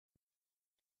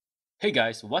Hey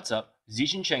guys, what's up?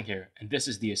 Zijin Cheng here, and this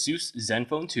is the Asus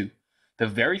Zenfone 2, the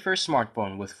very first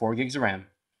smartphone with 4 gigs of RAM.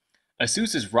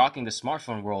 Asus is rocking the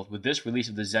smartphone world with this release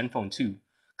of the Zenfone 2,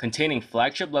 containing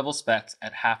flagship level specs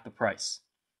at half the price.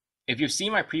 If you've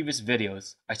seen my previous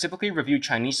videos, I typically review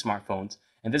Chinese smartphones,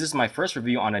 and this is my first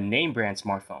review on a name brand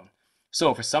smartphone.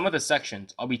 So for some of the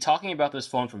sections, I'll be talking about this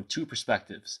phone from two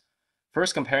perspectives.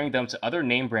 First comparing them to other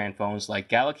name brand phones like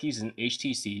Galaxies and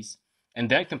HTCs, and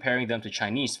then comparing them to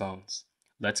Chinese phones.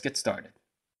 Let's get started.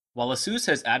 While Asus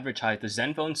has advertised the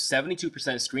Zenfone's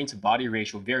 72% screen-to-body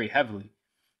ratio very heavily,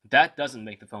 that doesn't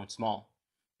make the phone small.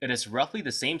 It is roughly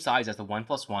the same size as the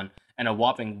OnePlus One and a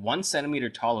whopping 1 centimeter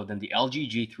taller than the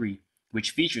LG G3,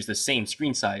 which features the same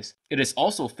screen size. It is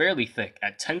also fairly thick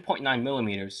at 10.9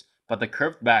 millimeters, but the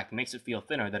curved back makes it feel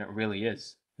thinner than it really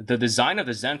is. The design of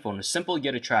the Zenfone is simple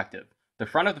yet attractive. The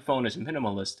front of the phone is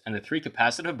minimalist, and the three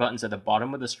capacitive buttons at the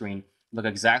bottom of the screen look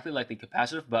exactly like the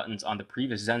capacitive buttons on the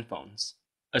previous Zenphones.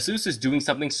 Asus is doing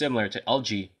something similar to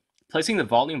LG, placing the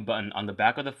volume button on the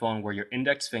back of the phone where your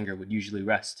index finger would usually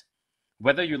rest.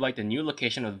 Whether you like the new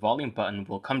location of the volume button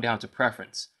will come down to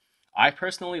preference. I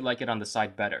personally like it on the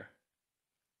side better.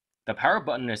 The power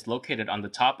button is located on the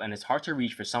top and is hard to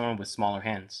reach for someone with smaller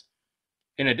hands.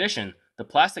 In addition, the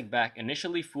plastic back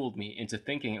initially fooled me into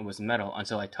thinking it was metal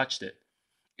until I touched it.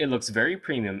 It looks very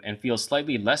premium and feels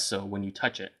slightly less so when you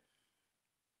touch it.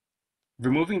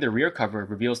 Removing the rear cover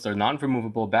reveals the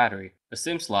non-removable battery, a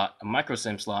SIM slot, a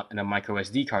MicroSIM slot, and a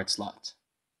microSD card slot.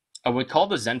 I would call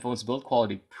the Zenfone's build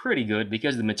quality pretty good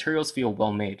because the materials feel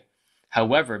well made.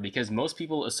 However, because most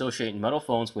people associate metal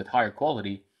phones with higher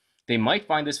quality, they might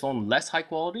find this phone less high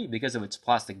quality because of its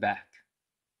plastic back.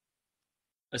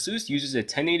 Asus uses a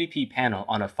 1080p panel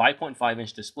on a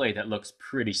 5.5-inch display that looks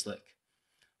pretty slick.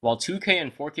 While 2K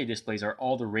and 4K displays are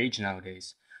all the rage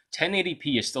nowadays,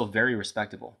 1080p is still very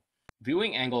respectable.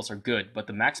 Viewing angles are good, but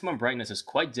the maximum brightness is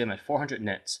quite dim at 400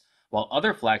 nits, while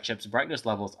other flagships' brightness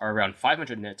levels are around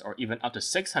 500 nits or even up to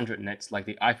 600 nits like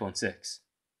the iPhone 6.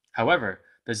 However,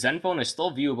 the Zenfone is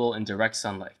still viewable in direct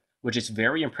sunlight, which is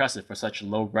very impressive for such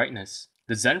low brightness.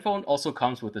 The Zenfone also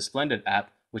comes with the Splendid app,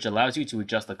 which allows you to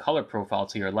adjust the color profile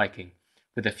to your liking,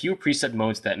 with a few preset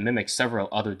modes that mimic several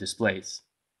other displays.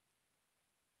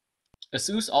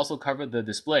 Asus also covered the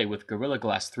display with Gorilla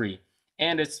Glass 3,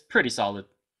 and it's pretty solid.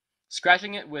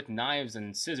 Scratching it with knives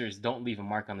and scissors don't leave a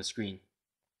mark on the screen.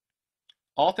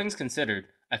 All things considered,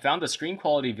 I found the screen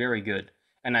quality very good,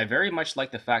 and I very much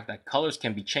like the fact that colors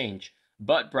can be changed,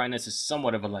 but brightness is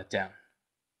somewhat of a letdown.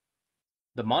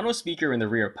 The mono speaker in the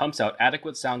rear pumps out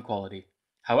adequate sound quality.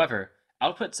 However,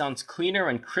 output sounds cleaner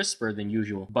and crisper than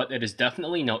usual, but it is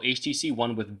definitely no HTC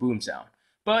One with boom sound,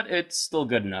 but it's still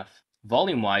good enough.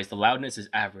 Volume-wise, the loudness is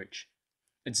average.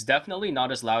 It's definitely not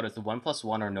as loud as the OnePlus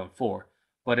One or Note 4,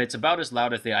 but it's about as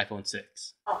loud as the iPhone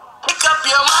 6.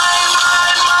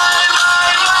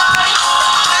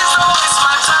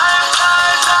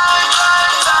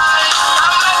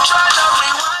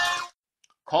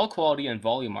 Call quality and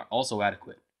volume are also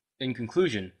adequate. In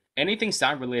conclusion, anything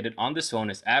sound related on this phone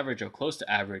is average or close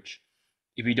to average.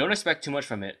 If you don't expect too much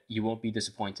from it, you won't be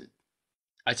disappointed.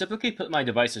 I typically put my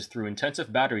devices through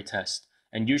intensive battery tests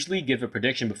and usually give a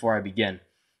prediction before I begin,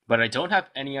 but I don't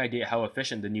have any idea how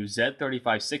efficient the new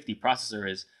Z3560 processor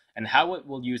is and how it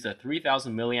will use a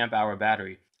 3000 mAh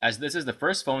battery, as this is the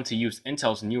first phone to use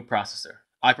Intel's new processor.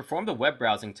 I performed a web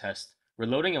browsing test,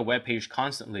 reloading a web page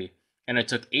constantly, and it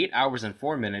took 8 hours and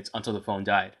 4 minutes until the phone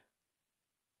died.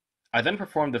 I then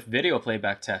performed the video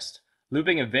playback test,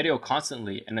 looping a video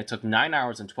constantly, and it took 9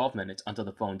 hours and 12 minutes until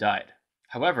the phone died.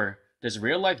 However, does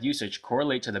real-life usage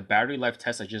correlate to the battery life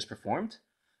test I just performed?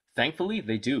 Thankfully,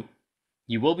 they do.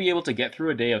 You will be able to get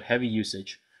through a day of heavy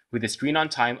usage, with a screen-on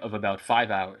time of about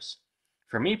 5 hours.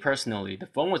 For me personally, the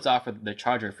phone was offered the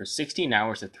charger for 16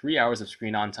 hours to 3 hours of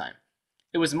screen-on time.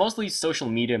 It was mostly social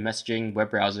media, messaging, web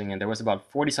browsing, and there was about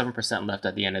 47% left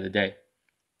at the end of the day.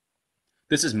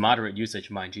 This is moderate usage,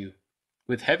 mind you.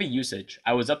 With heavy usage,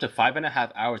 I was up to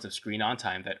 5.5 hours of screen-on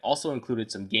time that also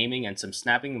included some gaming and some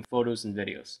snapping of photos and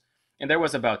videos, and there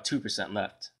was about 2%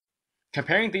 left.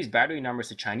 Comparing these battery numbers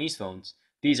to Chinese phones,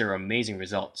 these are amazing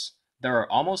results. There are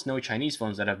almost no Chinese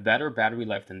phones that have better battery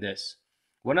life than this.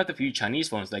 One of the few Chinese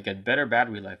phones that get better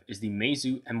battery life is the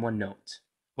Meizu M1 Note.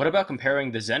 What about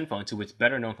comparing the Zenfone to its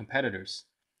better-known competitors?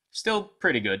 Still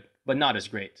pretty good, but not as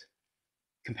great.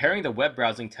 Comparing the web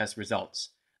browsing test results,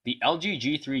 the LG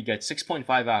G3 gets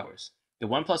 6.5 hours, the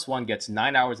OnePlus One gets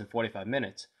 9 hours and 45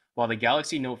 minutes, while the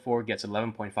Galaxy Note 4 gets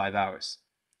 11.5 hours.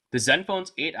 The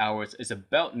Zenfone's 8 hours is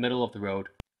about middle of the road,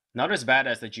 not as bad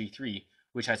as the G3,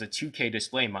 which has a 2K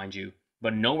display mind you,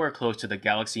 but nowhere close to the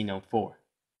Galaxy Note 4.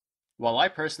 While I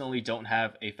personally don't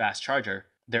have a fast charger,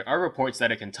 there are reports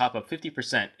that it can top up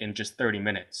 50% in just 30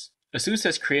 minutes. Asus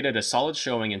has created a solid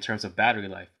showing in terms of battery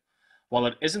life. While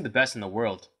it isn't the best in the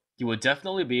world, you will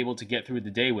definitely be able to get through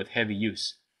the day with heavy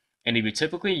use. And if you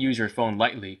typically use your phone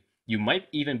lightly, you might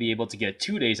even be able to get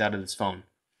 2 days out of this phone.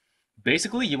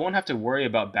 Basically, you won't have to worry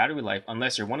about battery life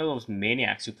unless you're one of those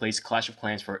maniacs who plays Clash of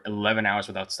Clans for 11 hours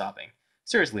without stopping.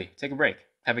 Seriously, take a break.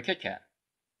 Have a Kit Kat.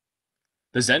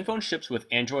 The Zenfone ships with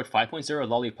Android 5.0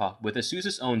 Lollipop with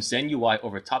Asus's own Zen UI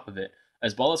over top of it,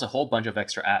 as well as a whole bunch of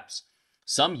extra apps.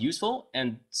 Some useful,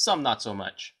 and some not so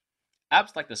much.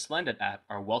 Apps like the Splendid app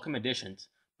are welcome additions,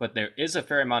 but there is a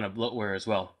fair amount of bloatware as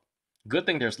well. Good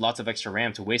thing there's lots of extra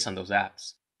RAM to waste on those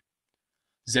apps.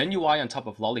 Zen UI on top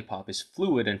of Lollipop is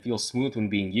fluid and feels smooth when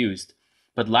being used,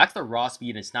 but lacks the raw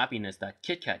speed and snappiness that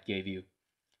Kit Kat gave you.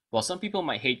 While some people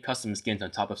might hate custom skins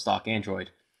on top of stock Android,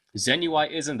 Zen UI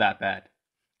isn't that bad.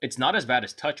 It's not as bad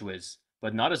as TouchWiz,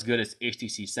 but not as good as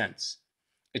HTC Sense.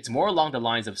 It's more along the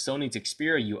lines of Sony's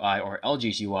Xperia UI or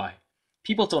LG's UI.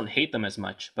 People don't hate them as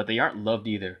much, but they aren't loved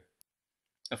either.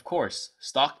 Of course,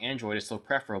 stock Android is still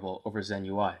preferable over Zen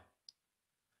UI.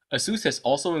 Asus has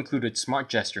also included smart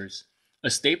gestures, a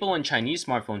staple in Chinese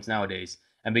smartphones nowadays,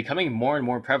 and becoming more and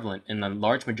more prevalent in the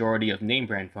large majority of name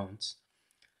brand phones.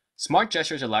 Smart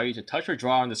gestures allow you to touch or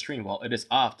draw on the screen while it is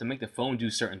off to make the phone do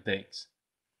certain things.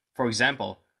 For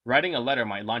example, writing a letter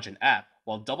might launch an app,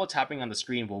 while double tapping on the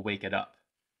screen will wake it up.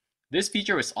 This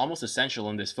feature is almost essential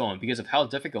in this phone because of how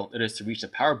difficult it is to reach the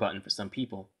power button for some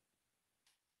people.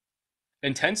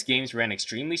 Intense games ran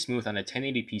extremely smooth on a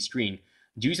 1080p screen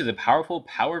due to the powerful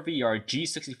PowerVR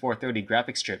G6430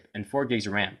 graphics chip and 4GB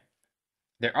of RAM.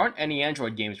 There aren't any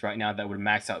Android games right now that would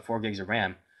max out 4GB of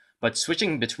RAM, but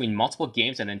switching between multiple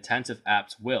games and intensive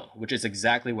apps will, which is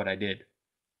exactly what I did.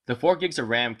 The 4GB of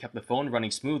RAM kept the phone running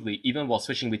smoothly even while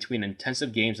switching between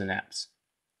intensive games and apps.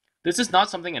 This is not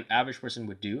something an average person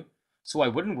would do, so I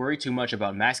wouldn't worry too much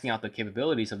about maxing out the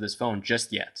capabilities of this phone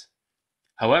just yet.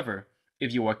 However,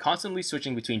 if you are constantly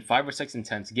switching between 5 or 6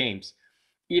 intense games,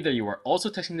 either you are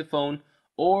also texting the phone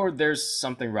or there's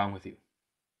something wrong with you.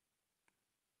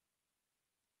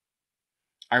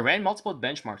 I ran multiple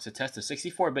benchmarks to test the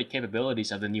 64-bit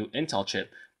capabilities of the new Intel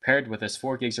chip paired with its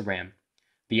 4GB of RAM.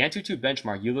 The Antutu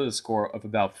benchmark yielded a score of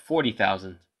about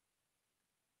 40,000.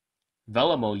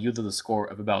 Velamo yielded a score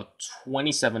of about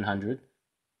 2,700.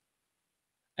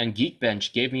 And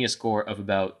Geekbench gave me a score of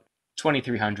about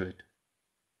 2,300.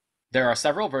 There are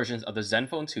several versions of the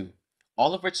Zenfone 2,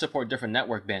 all of which support different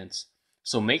network bands,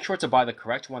 so make sure to buy the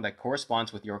correct one that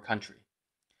corresponds with your country.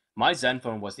 My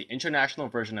Zenfone was the international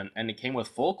version and it came with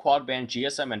full quad-band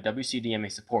GSM and WCDMA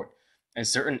support, and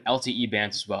certain LTE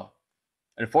bands as well.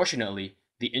 Unfortunately,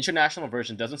 the international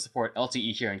version doesn't support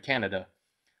LTE here in Canada.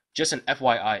 Just an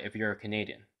FYI if you're a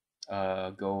Canadian.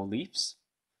 Go Leafs?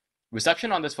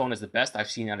 Reception on this phone is the best I've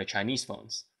seen out of Chinese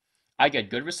phones. I get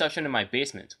good reception in my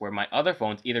basement, where my other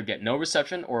phones either get no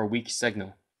reception or a weak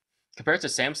signal. Compared to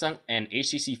Samsung and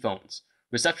HTC phones,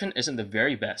 reception isn't the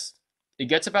very best. It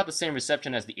gets about the same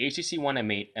reception as the HTC One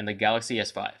M8 and the Galaxy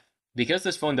S5. Because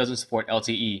this phone doesn't support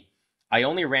LTE, I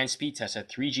only ran speed tests at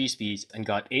 3G speeds and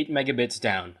got 8 megabits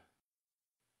down.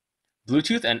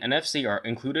 Bluetooth and NFC are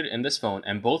included in this phone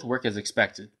and both work as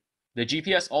expected. The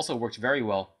GPS also works very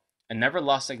well and never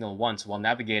lost signal once while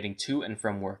navigating to and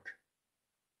from work.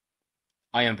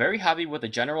 I am very happy with the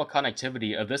general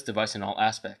connectivity of this device in all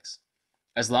aspects.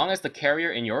 As long as the carrier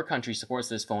in your country supports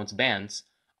this phone's bands,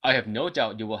 I have no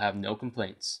doubt you will have no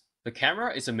complaints. The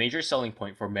camera is a major selling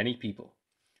point for many people.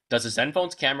 Does the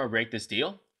Zenfone's camera break this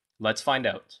deal? Let's find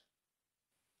out.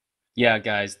 Yeah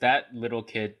guys, that little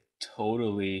kid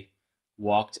totally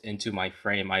walked into my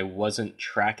frame. I wasn't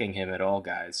tracking him at all,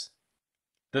 guys.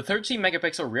 The 13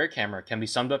 megapixel rear camera can be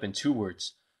summed up in 2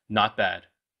 words: not bad.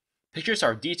 Pictures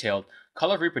are detailed,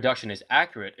 color reproduction is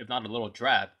accurate if not a little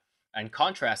drab, and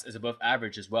contrast is above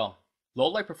average as well. Low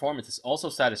light performance is also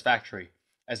satisfactory,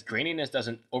 as graininess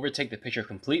doesn't overtake the picture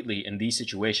completely in these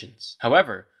situations.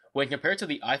 However, when compared to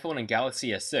the iPhone and Galaxy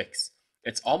S6,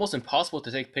 it's almost impossible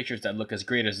to take pictures that look as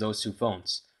great as those 2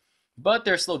 phones. But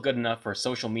they're still good enough for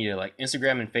social media like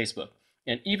Instagram and Facebook,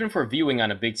 and even for viewing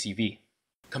on a big TV.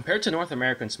 Compared to North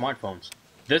American smartphones,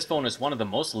 this phone is one of the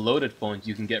most loaded phones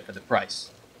you can get for the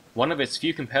price, one of its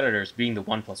few competitors being the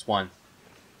OnePlus One.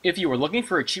 If you were looking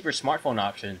for a cheaper smartphone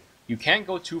option, you can't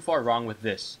go too far wrong with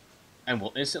this, and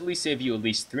will instantly save you at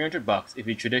least $300 if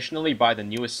you traditionally buy the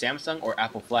newest Samsung or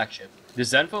Apple flagship. The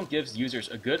Zenfone gives users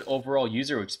a good overall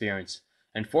user experience,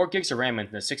 and 4GB of RAM and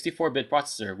the 64-bit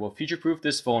processor will future-proof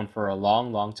this phone for a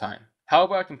long time. How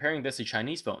about comparing this to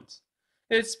Chinese phones?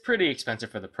 It's pretty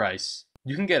expensive for the price.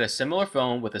 You can get a similar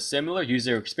phone with a similar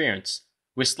user experience,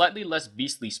 with slightly less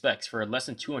beastly specs for less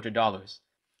than $200,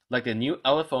 like the new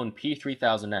Elephone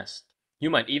P3000S. You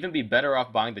might even be better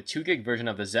off buying the 2GB version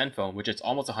of the Zenfone, which is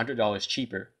almost $100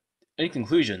 cheaper. In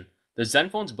conclusion, the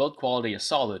Zenfone's build quality is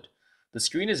solid, the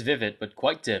screen is vivid but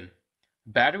quite dim,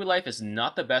 battery life is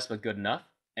not the best but good enough,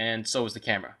 and so is the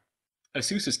camera.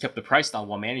 Asus has kept the price down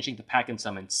while managing to pack in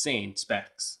some insane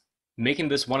specs, making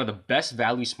this one of the best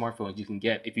value smartphones you can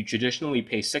get if you traditionally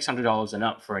pay $600 and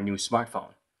up for a new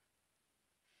smartphone.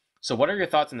 So what are your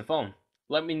thoughts on the phone?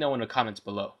 Let me know in the comments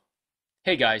below.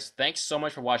 Hey guys, thanks so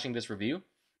much for watching this review.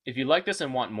 If you like this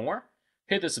and want more,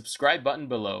 hit the subscribe button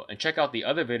below and check out the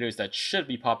other videos that should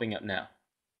be popping up now.